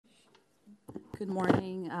Good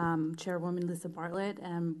morning, Chairwoman Lisa Bartlett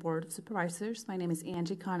and Board of Supervisors. My name is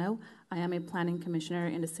Angie Cano. I am a planning commissioner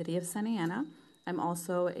in the city of Santa Ana. I'm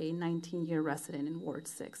also a 19-year resident in Ward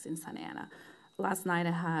 6 in Santa Ana. Last night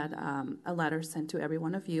I had a letter sent to every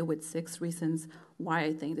one of you with 6 reasons why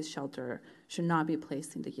I think the shelter should not be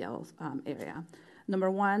placed in the Yale area. Number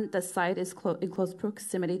 1, the site is in close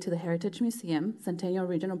proximity to the Heritage Museum, Centennial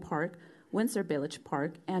Regional Park, Windsor Village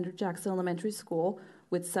Park, Andrew Jackson Elementary School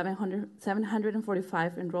with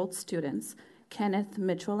 745 enrolled students, Kenneth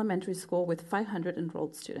Mitchell Elementary School with 500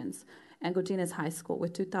 enrolled students, and Godinez High School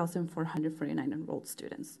with 2,449 enrolled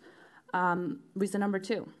students. Reason number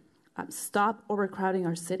 2, stop overcrowding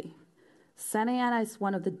our city. Santa Ana is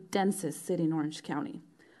one of the densest cities in Orange County.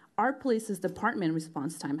 Our police's department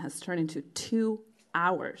response time has turned into 2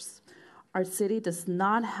 hours. Our city does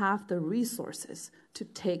not have the resources to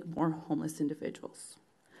take more homeless individuals.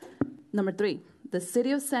 Number 3, the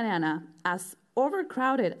city of Santa Ana, as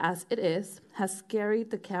overcrowded as it is, has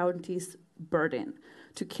carried the county's burden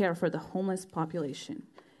to care for the homeless population.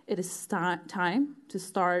 It is time to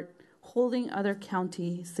start holding other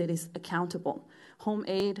county cities accountable. Home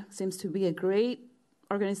Aid seems to be a great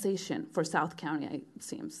organization for South County, it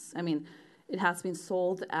seems. I mean, it has been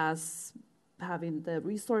sold as having the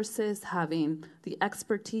resources, having the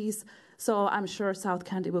expertise, so I'm sure South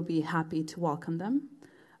County will be happy to welcome them.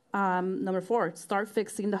 Number 4, start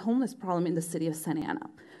fixing the homeless problem in the city of Santa Ana.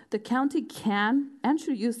 The county can and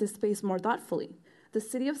should use this space more thoughtfully. The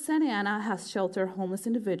city of Santa Ana has sheltered homeless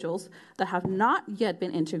individuals that have not yet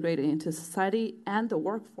been integrated into society and the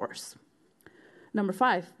workforce. Number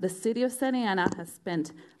 5, the city of Santa Ana has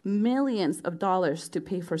spent millions of dollars to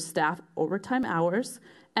pay for staff overtime hours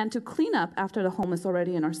and to clean up after the homeless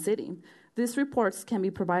already in our city. These reports can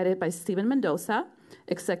be provided by Stephen Mendoza,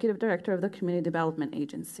 Executive Director of the Community Development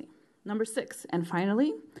Agency. Number 6, and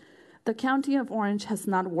finally, the County of Orange has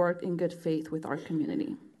not worked in good faith with our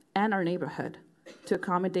community and our neighborhood to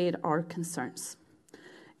accommodate our concerns.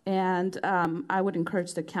 And I would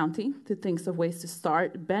encourage the county to think of ways to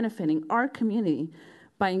start benefiting our community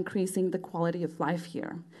by increasing the quality of life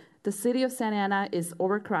here. The city of Santa Ana is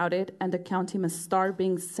overcrowded, and the county must start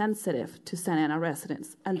being sensitive to Santa Ana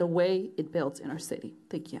residents and the way it builds in our city.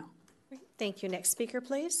 Thank you. Thank you. Next speaker,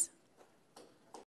 please.